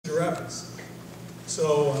Rapids.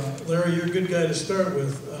 So, Larry, you're a good guy to start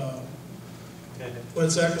with. When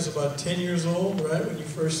Zach was about 10 years old, right, when you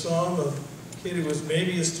first saw him, a kid who was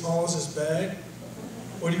maybe as tall as his bag.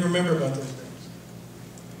 What do you remember about those days?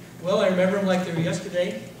 Well, I remember them like they were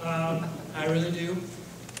yesterday. I really do.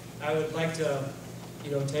 I would like to,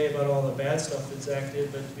 tell you about all the bad stuff that Zach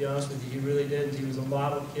did, but to be honest with you, he really didn't. He was a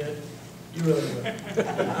model kid. You really would.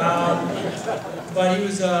 But he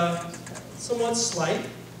was somewhat slight,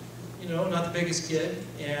 not the biggest kid,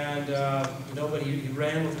 and but he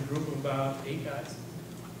ran with a group of about 8 guys,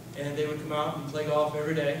 and they would come out and play golf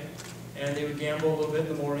every day, and they would gamble a little bit in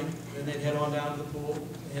the morning, then they'd head on down to the pool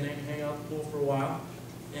and hang out at the pool for a while,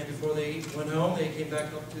 and before they went home, they came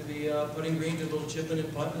back up to the putting green, did a little chipping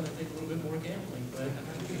and putting, and I think a little bit more gambling. But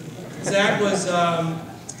Zach was,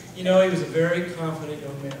 he was a very confident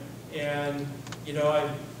young man, and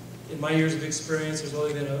in my years of experience, there's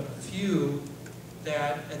only been a few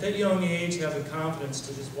that at that young age have the confidence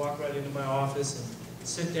to just walk right into my office and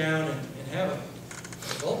sit down and have an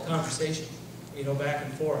adult conversation, back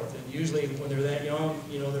and forth. And usually when they're that young,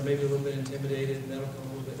 they're maybe a little bit intimidated, and that'll come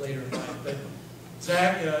a little bit later in life. But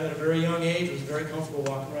Zach, at a very young age, was very comfortable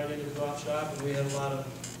walking right into the golf shop, and we had a lot of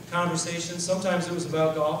conversations. Sometimes it was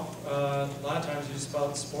about golf. A lot of times it was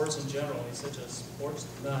about sports in general. He's such a sports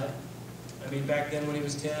nut. I mean, back then when he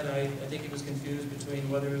was 10, I think he was confused between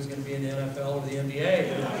whether he was going to be in the NFL or the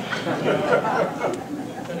NBA.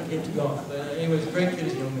 Kind of came to golf. But anyways, a great kid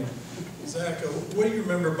as a young man. Zach, what do you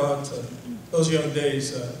remember about those young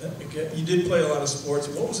days? You did play a lot of sports.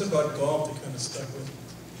 What was it about golf that kind of stuck with you?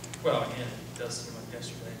 Well, again, it does seem like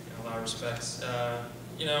yesterday in a lot of respects.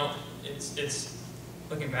 It's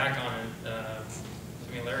looking back on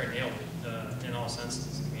it. Larry nailed it in all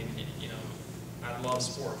senses. I love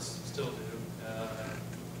sports, still do.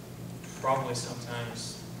 Probably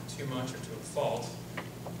sometimes too much or to a fault.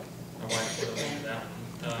 My wife would have loved that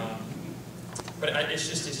one. But it's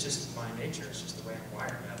just my nature. It's just the way I'm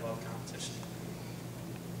wired. I love competition.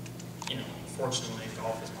 Fortunately,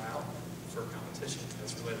 golf is my outlet for competition.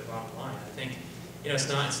 That's really the bottom line. I think, it's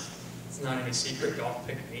not any secret. Golf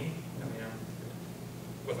picked me.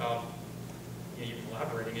 Without even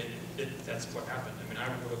elaborating that's what happened. I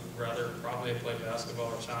would have rather probably have played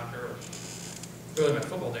basketball or soccer, or really my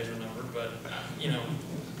football days were numbered, but,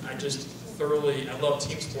 I love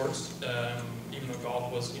team sports, even though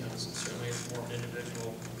golf was, certainly it's more of an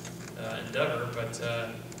individual endeavor, but,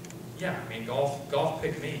 golf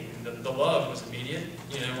picked me. And the love was immediate,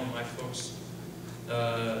 when my folks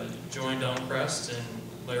joined Elmcrest, and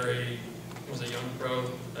Larry was a young pro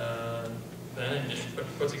then, and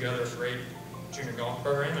put together a great junior golf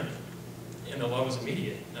program, and the love was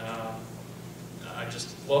immediate. I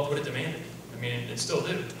just loved what it demanded. It still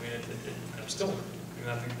do. I'm still learning.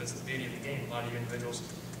 I think that's the beauty of the game. A lot of you individuals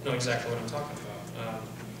know exactly what I'm talking about.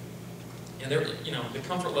 And there, the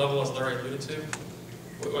comfort level, as Larry alluded to,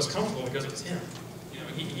 was comfortable because it was him.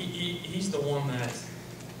 He's the one that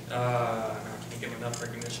I can't give him enough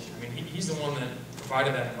recognition. He's the one that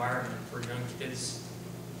provided that environment for young kids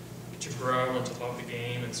to grow and to love the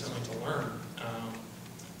game and certainly to learn.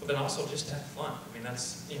 But then also just to have fun.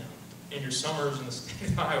 That's, in your summers in the state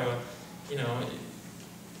of Iowa,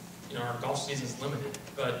 our golf season's limited.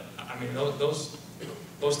 But,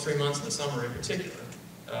 those 3 months in the summer in particular,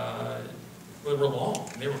 they were long,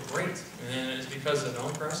 and they were great. And it's because of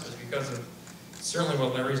Elmcrest, it's because of certainly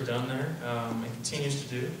what Larry's done there, and continues to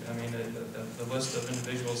do. The list of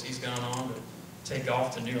individuals he's gone on to take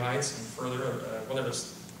golf to new heights and further, whether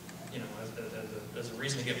it's, as a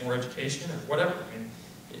reason to get more education or whatever.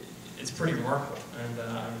 It's pretty remarkable, and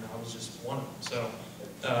I was just one of them. So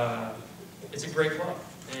it's a great club,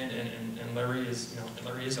 and Larry is,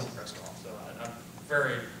 Larry is Elmcrest Golf. So I'm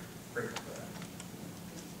very grateful for that.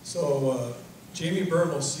 So Jamie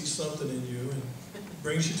Burmel sees something in you and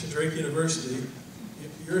brings you to Drake University.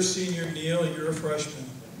 You're a senior, Neil, you're a freshman.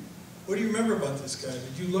 What do you remember about this guy?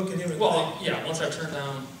 Did you look at him and think? Yeah, once I turned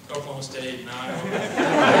down Oklahoma State, and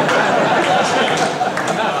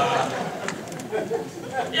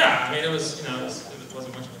it was, it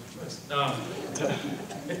wasn't much of a choice.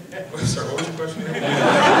 Sorry, what was your question? I'm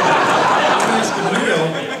asking Neil,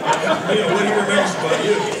 what do you remember about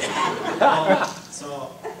you? So,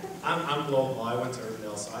 I'm local. I went to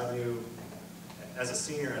Urbandale, so I knew, as a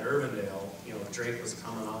senior at Urbandale, Drake was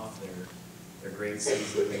coming off their great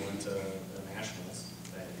season. They went to the Nationals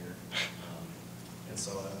that year. And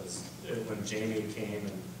so when Jamie came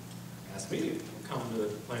and asked me to come to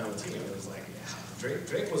play on the team, it was like, yeah,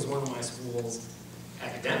 Drake was one of my schools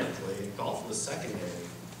academically. Golf was secondary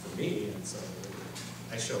for me, and so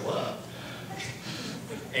I show up.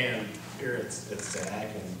 And here, it's Zach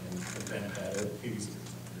and Ben Pettit, who's here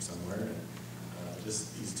somewhere, and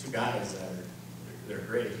just these two guys that they're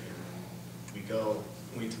great.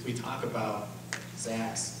 And we talk about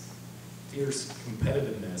Zach's fierce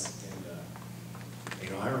competitiveness,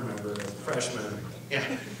 and I remember as a freshman, yeah,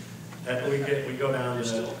 that we go down to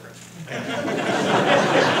Still a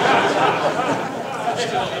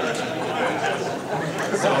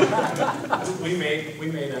so we made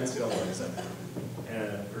NCAAs that time, and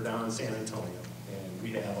we're down in San Antonio, and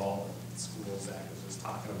we have all the schools Zach was just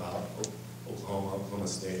talking about, Oklahoma, Oklahoma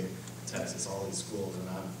State, Texas, all these schools, and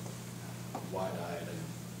I'm wide-eyed, and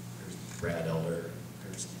there's Brad Elder,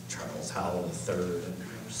 there's Charles Howell III, and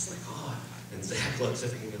I'm just like, oh, and Zach looks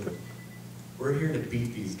at me and goes, we're here to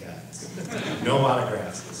beat these guys. No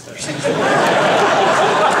autographs and stuff.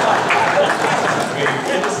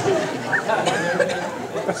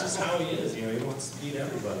 It's just how he is, he wants to beat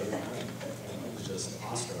everybody. I was just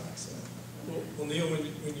awestruck. So. Well, Neil,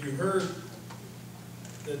 when you heard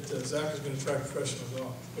that Zach was going to try professional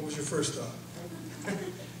golf, what was your first thought?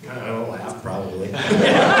 I don't laugh, probably. I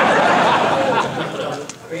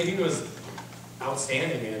mean, he was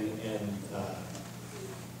outstanding, and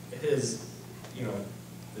his,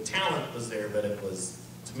 the talent was there, but it was,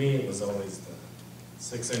 to me, it was always the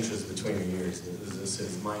 6 inches between the ears. It was just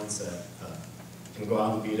his mindset. Can go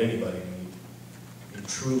out and beat anybody, and he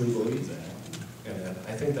truly believes that. And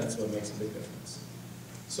I think that's what makes a big difference.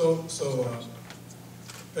 So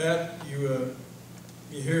Pat, you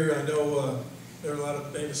hear, I know there are a lot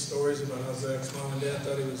of famous stories about how Zach's mom and dad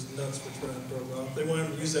thought he was nuts for trying to pro golf. They wanted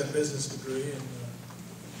him to use that business degree,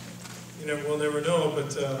 and we'll never know,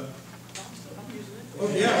 but oh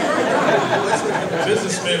yeah, that's what the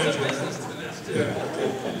business manager.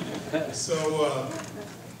 Yeah. So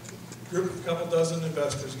a couple dozen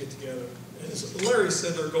investors get together, and as Larry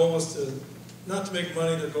said, their goal was not to make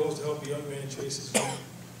money. Their goal was to help a young man chase his dream.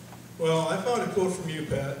 Well, I found a quote from you,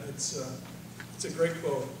 Pat. It's a great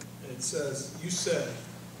quote, and it says, "You said,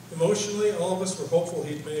 emotionally, all of us were hopeful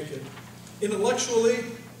he'd make it. Intellectually,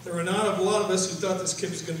 there were not a lot of us who thought this kid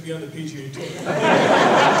was going to be on the PGA Tour."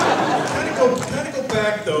 kind of go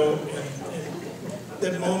back though, and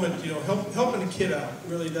that moment, helping a kid out.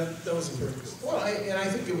 Really, that was the purpose. Well, I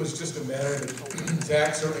think it was just a matter that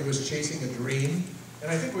Zach certainly was chasing a dream, and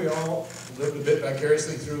I think we all lived a bit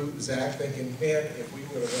vicariously through Zach, thinking, man, if we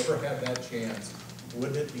would have ever had that chance,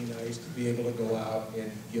 wouldn't it be nice to be able to go out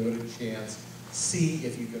and give it a chance, see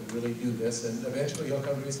if you can really do this, and eventually he'll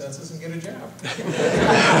come to his senses and get a job.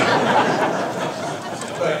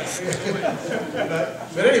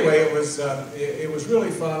 but anyway, it was really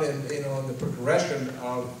fun, and the progression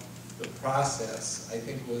of the process, I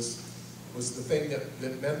think, was the thing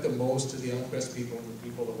that meant the most to the Elmcrest people and the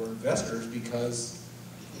people that were investors, because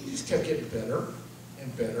you just kept getting better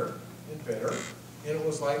and better and better, and it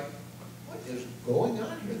was like, what is going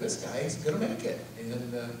on here? This guy is going to make it.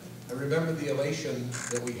 And I remember the elation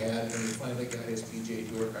that we had when he finally got his PGA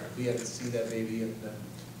Tour card. We had to see that baby and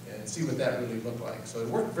see what that really looked like. So it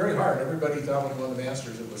worked very hard. Everybody thought when he won the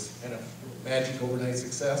Masters it was kind of magic overnight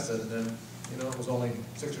success, and then it was only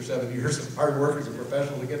 6 or 7 years of hard work as a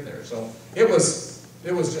professional to get there. So it was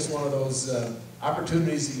just one of those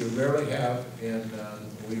opportunities that you rarely have, and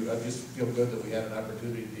I just feel good that we had an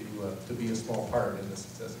opportunity to be a small part in the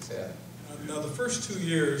success it's had. Now the first 2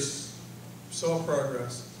 years saw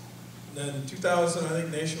progress. And then 2000, I think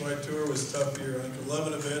nationwide tour was a tough year. I think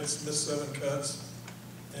 11 events, missed 7 cuts,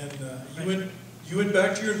 and you went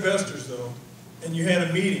back to your investors though, and you had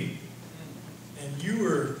a meeting, and you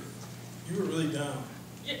were really down.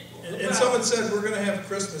 Yeah, and someone said, we're going to have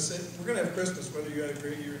Christmas. We're going to have Christmas whether you had a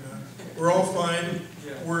great year or not. We're all fine.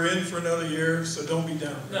 Yeah. We're in for another year, so don't be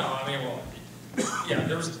down. No, I mean, well, yeah,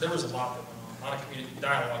 there was a lot that went on, a lot of community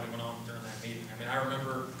dialogue that went on during that meeting. I mean, I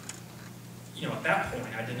remember, at that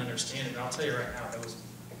point, I didn't understand it, but I'll tell you right now, that was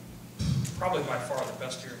probably by far the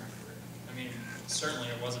best year of my career. I mean, certainly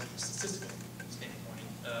it wasn't from a statistical standpoint.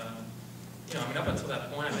 Up until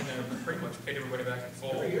that point, I think I pretty much paid everybody back in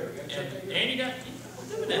full. Every year, and you got a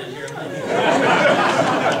dividend here. A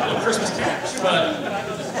little Christmas cash, but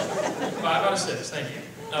 5 out of 6, thank you.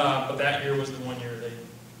 But that year was the one year they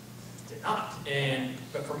did not.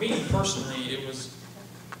 But for me personally, it was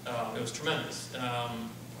tremendous. Well,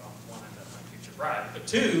 one, I met my future bride, but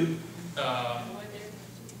 2,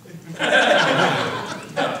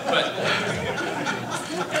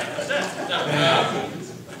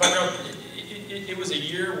 it was a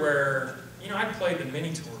year where, I played the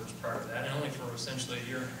mini tours prior to that, and only for essentially a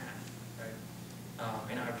year and a half, right? I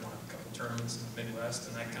won a couple tournaments in the Midwest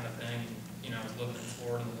and that kind of thing. I was living in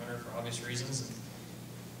Florida in the winter for obvious reasons.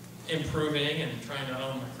 improving and trying to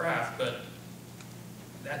own my craft, but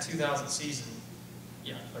that 2000 season,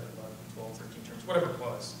 yeah, I played about 12, 13 terms, whatever it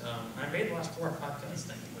was. I made the last 4 or 5 cuts,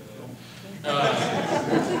 thank you. But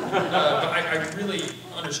I really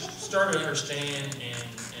started to understand and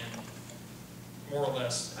more or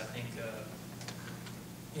less, I think,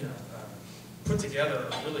 put together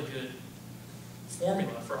a really good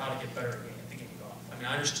formula for how to get better at the game of golf. I mean,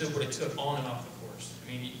 I understood what it took on and off the course.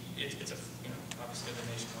 I mean, it's a, obviously the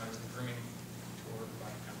Nationwide is the grooming tour,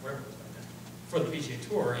 whatever it was back then, for the PGA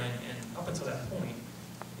Tour, and up until that point,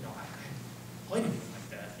 I played anything like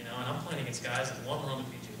that, and I'm playing against guys that won on the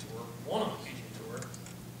PGA Tour, won on the PGA Tour,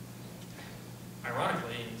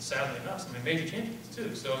 ironically, and sadly enough, some major champions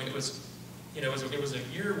too. So I mean, it was a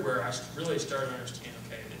year where I really started to understand,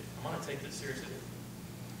 okay, I'm going to take this seriously.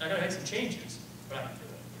 I got to make some changes, but I can do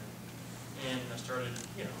it. And I started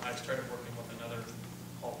working with another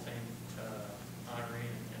Hall of Fame honoree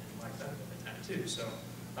and Mike Bennett at the time too. So,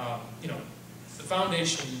 the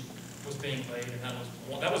foundation was being laid, and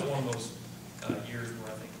that was one of those years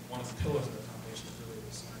where I think one of the pillars of the foundation really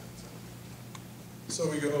was signed. So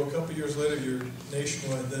we go a couple years later, you're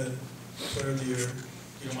Nationwide then, Player of the Year.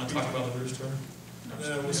 You don't want to talk about the Brewers Tour?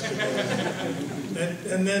 No, we'll skip over.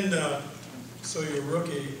 And then, so you're a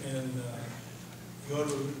rookie, and you go to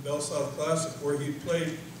the Bell South Classic, where you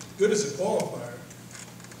played good as a qualifier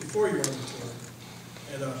before you were on the tour.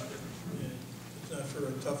 And if not for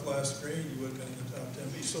a tough last green, you would have been in the top 10,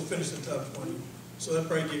 but you still finished in the top 20. So that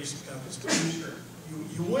probably gave you some confidence. But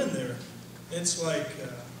you win there. It's like,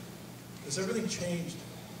 has everything changed?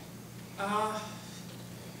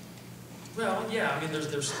 Well, yeah, I mean,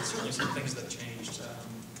 there's certainly some things that changed.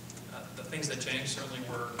 The things that changed certainly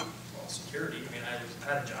were, well, security. I mean,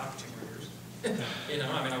 I had a job for 2 more years.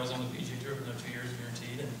 I mean, I was on the PGA Tour for 2 years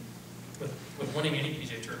guaranteed, and with winning any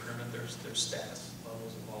PGA Tour tournament, there's status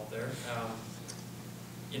levels involved there.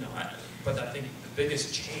 But I think the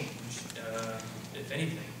biggest change, if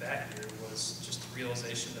anything, that year was just the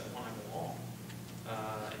realization that one, I belong,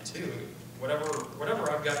 and two,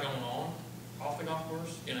 whatever I've got going on off the golf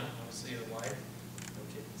course, obviously a wife, no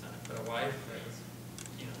kids at the time, but a wife that was,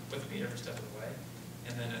 with me every step of the way,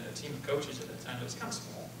 and then a team of coaches at that time that was kind of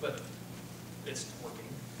small, but it's working.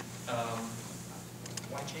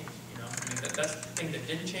 Why change? I mean, that's the thing that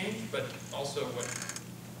didn't change, but also what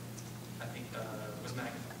I think was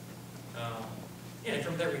magnified. And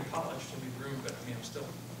from there we polished and we groomed, but I mean, I'm still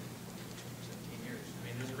 17 years. I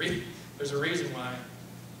mean, there's a reason why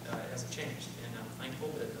it hasn't changed, and I'm thankful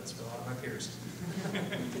that it does for a lot of my peers.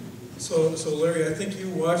 So Larry, I think you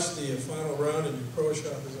watched the final round in your pro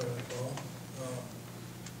shop, as I recall.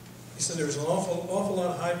 You said there was an awful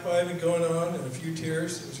lot of high-fiving going on and a few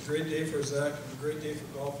tears. It was a great day for Zach and a great day for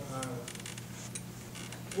golf in Iowa.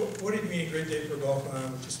 What do you mean a great day for golf in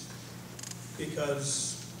Iowa? Just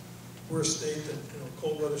because we're a state that,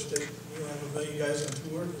 cold weather state, you don't have a million guys on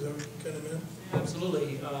tour? Is that what you kind of meant? Yeah,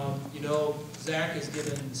 absolutely. Zach has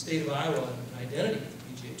given the state of Iowa an identity to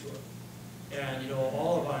the PGA Tour. And,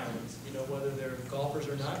 all of Iowans, whether they're golfers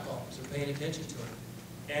or not golfers, are paying attention to him.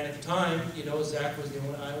 And at the time, Zach was the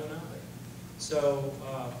only Iowan out there. So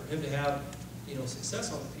for him to have,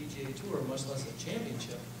 success on the PGA Tour, much less a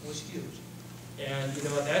championship, was huge. And,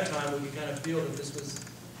 at that time, we could kind of feel that this was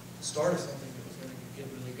the start of something that was going to get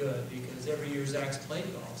really good, because every year Zach's played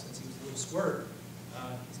golf since he was a little squirt,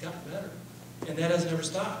 he's gotten better. And that has never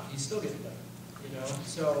stopped. He's still getting better.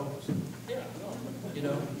 So yeah,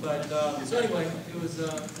 but so anyway, that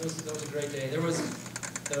was a great day. There was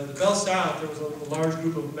the Bell South. There was a large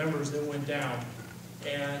group of members that went down,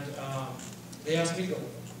 and they asked me to go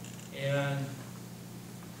with them, and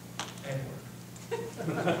I had work.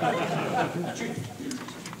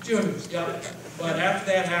 Juniors, yeah. But after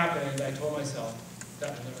that happened, I told myself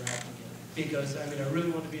that would never happen again, because I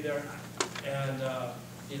really wanted to be there, and a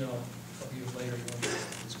couple years later, he won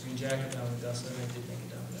his green jacket down in Augusta, and I did make it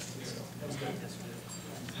down to that. So that was good.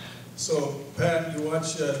 So, Pat, you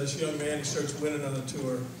watch this young man, he starts winning on the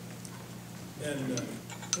tour, and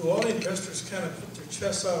do all the investors kind of put their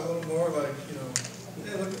chests out a little more, like,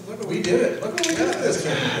 hey, look what We did it. Look what we did this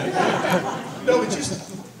game. No, but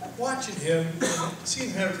just watching him,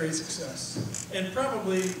 seeing him have great success, and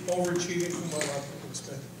probably overachieving from what a lot of people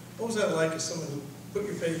expect. What was that like as someone who put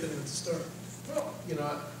your faith in at the start? Well,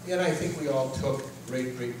 and I think we all took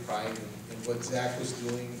great pride in what Zach was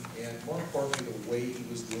doing, and more importantly, the way he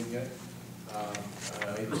was doing it.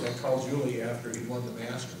 I called Julie after he won the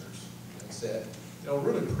Masters and said,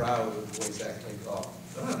 really proud of the way Zach played golf.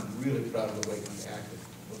 But I'm really proud of the way he acted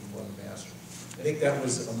when he won the Masters. I think that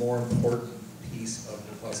was a more important piece of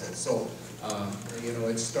the puzzle. So,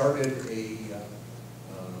 it started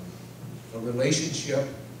a relationship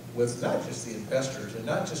with not just the investors and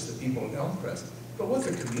not just the people at Elmcrest, but with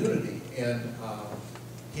the community. And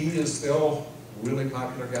he is still a really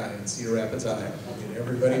popular guy in Cedar Rapids, Iowa. I mean,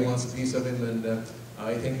 everybody wants a piece of him, and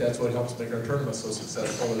I think that's what helps make our tournament so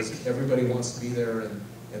successful, is everybody wants to be there, and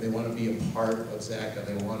they want to be a part of Zach, and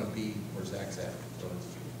they want to be where Zach's at. So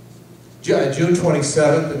June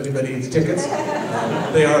 27th, if anybody needs tickets,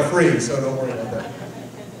 they are free, so don't worry about that.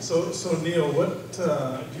 So Neil, what do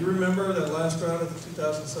you remember that last round of the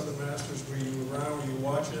 2007 Masters? Were you around? Were you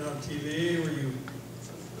watching it on TV? Were you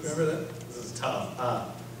remember that? This is tough.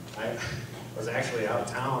 I was actually out of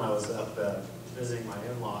town. I was up visiting my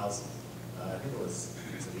in-laws. I think it was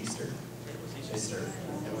Easter? Easter.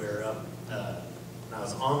 And we were up, and I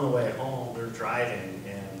was on the way home. We were driving,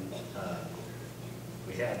 and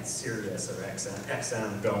we had Sirius or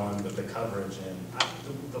XM going with the coverage. And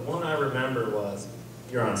the one I remember was,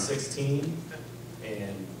 you're on 16,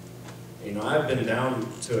 and you know, I've been down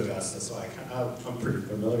to Augusta, so I'm pretty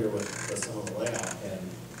familiar with some of the layout. And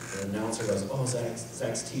the announcer goes, "Oh,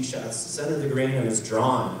 Zach's tee shot's center of the green and it's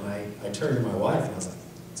drawn." And I turned to my wife and I was like,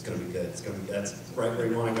 "It's gonna be good. It's gonna be good. That's right where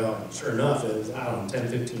you want to go." And sure enough, it was, I don't know, 10,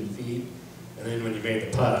 15 feet. And then when you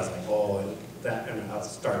made the putt, I was like, "Oh," and I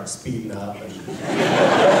started speeding up. And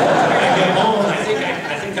I get home.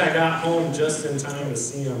 I think I got home just in time to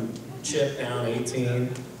see him chip down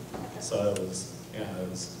 18. So it was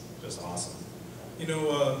just awesome. You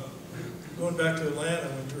know, going back to Atlanta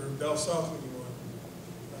when you were Bell South when you won,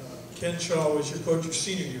 Ken Shaw was your coach your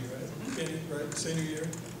senior year, right? Kenny, right? Senior year.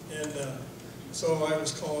 And so I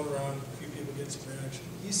was calling around a few people getting some reaction.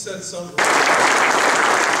 He said something.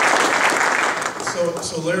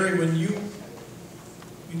 So Larry, when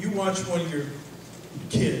you watch one of your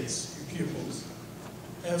kids, your pupils,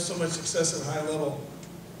 have so much success at a high level,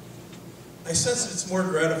 I sense that it's more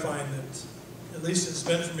gratifying that, at least it's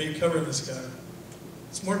been for me covering this guy,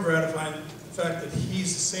 it's more gratifying the fact that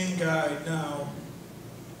he's the same guy now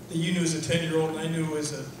that you knew as a 10-year-old and I knew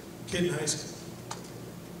as a kid in high school.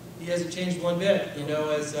 He hasn't changed one bit. You know,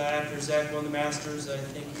 as after Zach won the Masters, I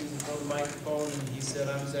think he was in front of the microphone and he said,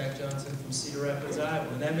 "I'm Zach Johnson from Cedar Rapids, Iowa."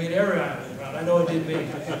 And that made every Iowa proud. I know it did me.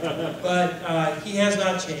 But he has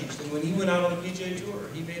not changed. And when he went out on the PGA Tour,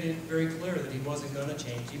 he made it very clear that he wasn't going to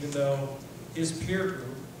change, even though his peer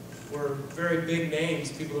group were very big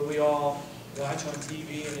names, people that we all watch on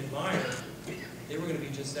TV and admire. They were going to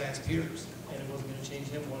be just Zach's peers, and it wasn't going to change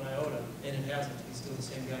him one iota, and it hasn't. He's still the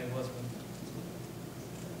same guy he was when.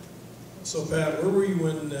 So Pat, where were you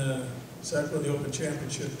when Zach won the Open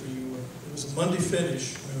Championship? It was a Monday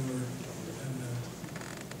finish, remember? And,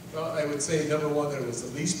 Well, I would say, number one, that it was the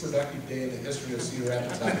least productive day in the history of Cedar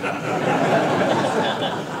Rapids.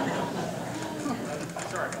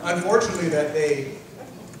 Unfortunately, that day,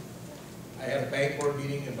 I had a bank board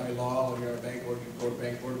meeting, and by law, when you're at a bank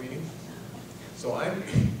board meeting. So I'm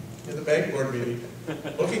in the bank board meeting,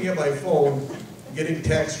 looking at my phone, getting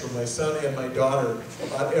texts from my son and my daughter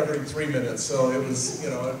about every 3 minutes. So it was, you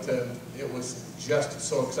know, it was just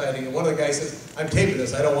so exciting. And one of the guys says, "I'm taping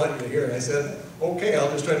this, I don't want you to hear it." I said, "Okay, I'll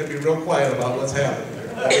just try to be real quiet about what's happening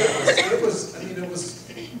here."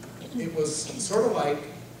 It was sort of like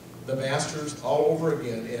the Masters all over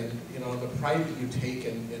again, and you know, the pride that you take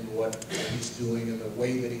in what he's doing and the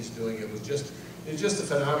way that he's doing it was just a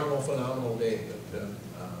phenomenal day that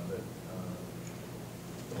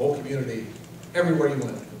the whole community, everywhere you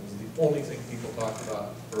went, it was the only thing people talked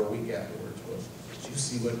about for a week afterwards was, "Did you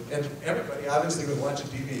see what?" And everybody obviously was watching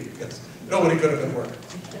TV because nobody could have been working.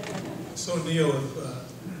 So Neil, if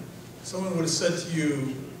someone would have said to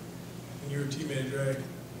you when you were a teammate at Drag,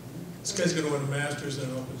 "This guy's going to win a Masters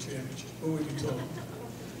and an Open Championship," what would you tell him?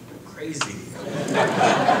 Crazy.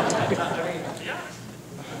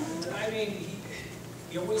 I mean,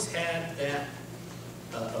 he always had that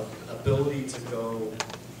ability to go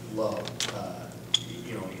low.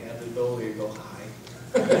 You know, he had the ability to go high.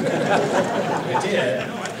 He did.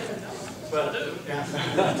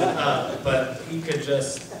 But he could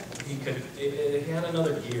just, it had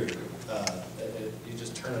another gear. You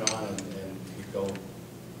just turn it on and you go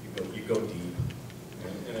deep.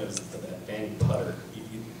 And it was that dang putter.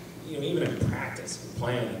 You know, even in practice, you're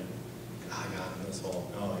playing and, "Oh, I got him this hole."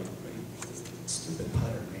 No, this stupid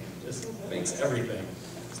putter, man, just makes everything.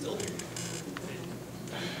 Still do.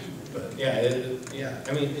 But yeah,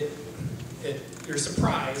 I mean, you're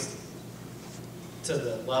surprised to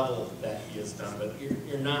the level that he has done, but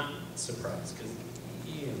you're not surprised because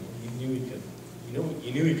you knew he could. You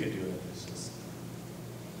knew he could do it. It's just,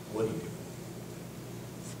 what do you do?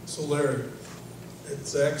 So Larry, at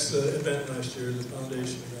Zach's event last year, the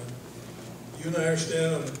foundation event, you and I are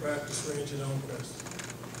standing on the practice range in Elmcrest.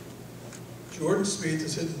 Jordan Spieth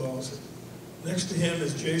is hitting balls. Next to him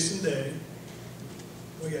is Jason Day.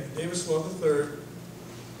 We got Davis Love III.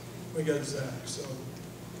 We got Zach. So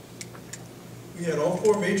we had all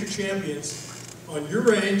 4 major champions on your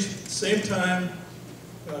range, same time,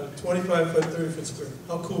 a 25-foot, 30-foot square.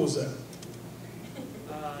 How cool is that?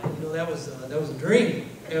 You know, that was a dream.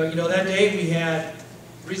 You know, that day we had,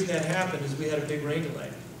 the reason that happened is we had a big rain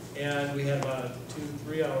delay. And we had about a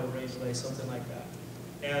 2-3 hour rain delay, something like that.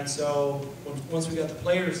 And so once we got the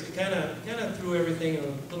players, it kind of threw everything in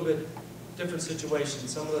a little bit different situation.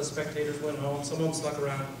 Some of the spectators went home, some of them stuck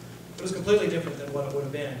around. It was completely different than what it would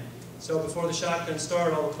have been. So before the shotgun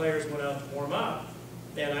started, all the players went out to warm up.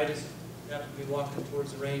 And I just happened to be walking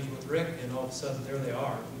towards the range with Rick, and all of a sudden, there they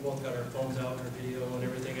are. We both got our phones out and our video and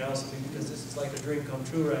everything else, because this is like a dream come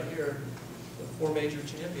true right here. The 4 major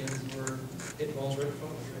champions were hitting balls right in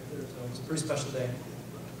front of us right there. So it was a pretty special day.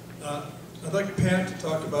 I'd like Pat to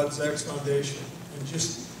talk about Zach's Foundation and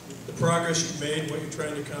just the progress you've made, what you're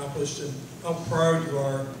trying to accomplish, and how proud you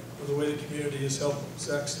are of the way the community has helped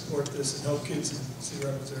Zach support this and help kids in Cedar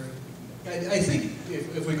Rapids area. I think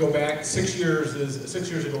if we go back 6 years, 6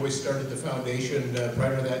 years ago we started the foundation.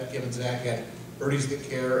 Prior to that, Kim and Zach had Birdies That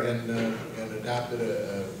Care and adopted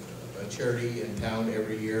a charity in town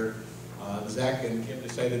every year. Zach and Kim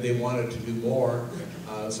decided they wanted to do more,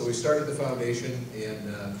 so we started the foundation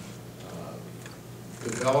and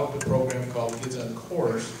developed a program called Kids on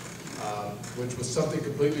Course, which was something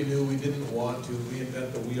completely new. We didn't want to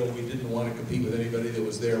reinvent the wheel. We didn't want to compete with anybody that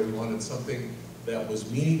was there. We wanted something that was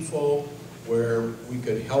meaningful, where we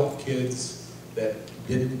could help kids that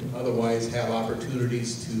didn't otherwise have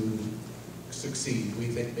opportunities to succeed. We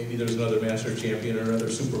think maybe there's another Master Champion or another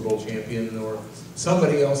Super Bowl champion or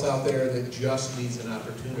somebody else out there that just needs an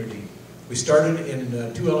opportunity. We started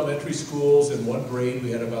in 2 elementary schools in 1 grade. We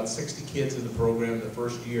had about 60 kids in the program the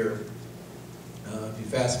first year. If you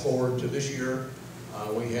fast forward to this year,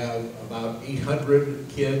 we have about 800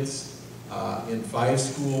 kids in 5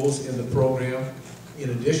 schools in the program.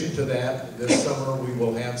 In addition to that, this summer we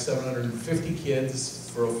will have 750 kids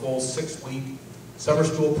for a full 6-week summer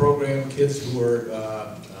school program, kids who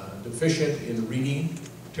are deficient in reading,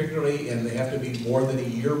 particularly, and they have to be more than a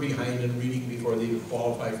year behind in reading before they even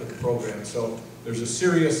qualify for the program. So there's a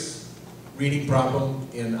serious reading problem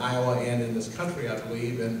in Iowa and in this country, I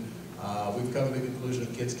believe, and we've come to the conclusion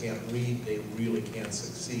if kids can't read, they really can't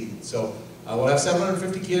succeed. So we'll have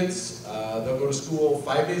 750 kids. They'll go to school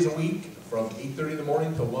 5 days a week from 8:30 in the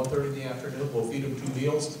morning till 1:30 in the afternoon. We'll feed them 2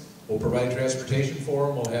 meals. We'll provide transportation for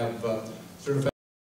them. We'll have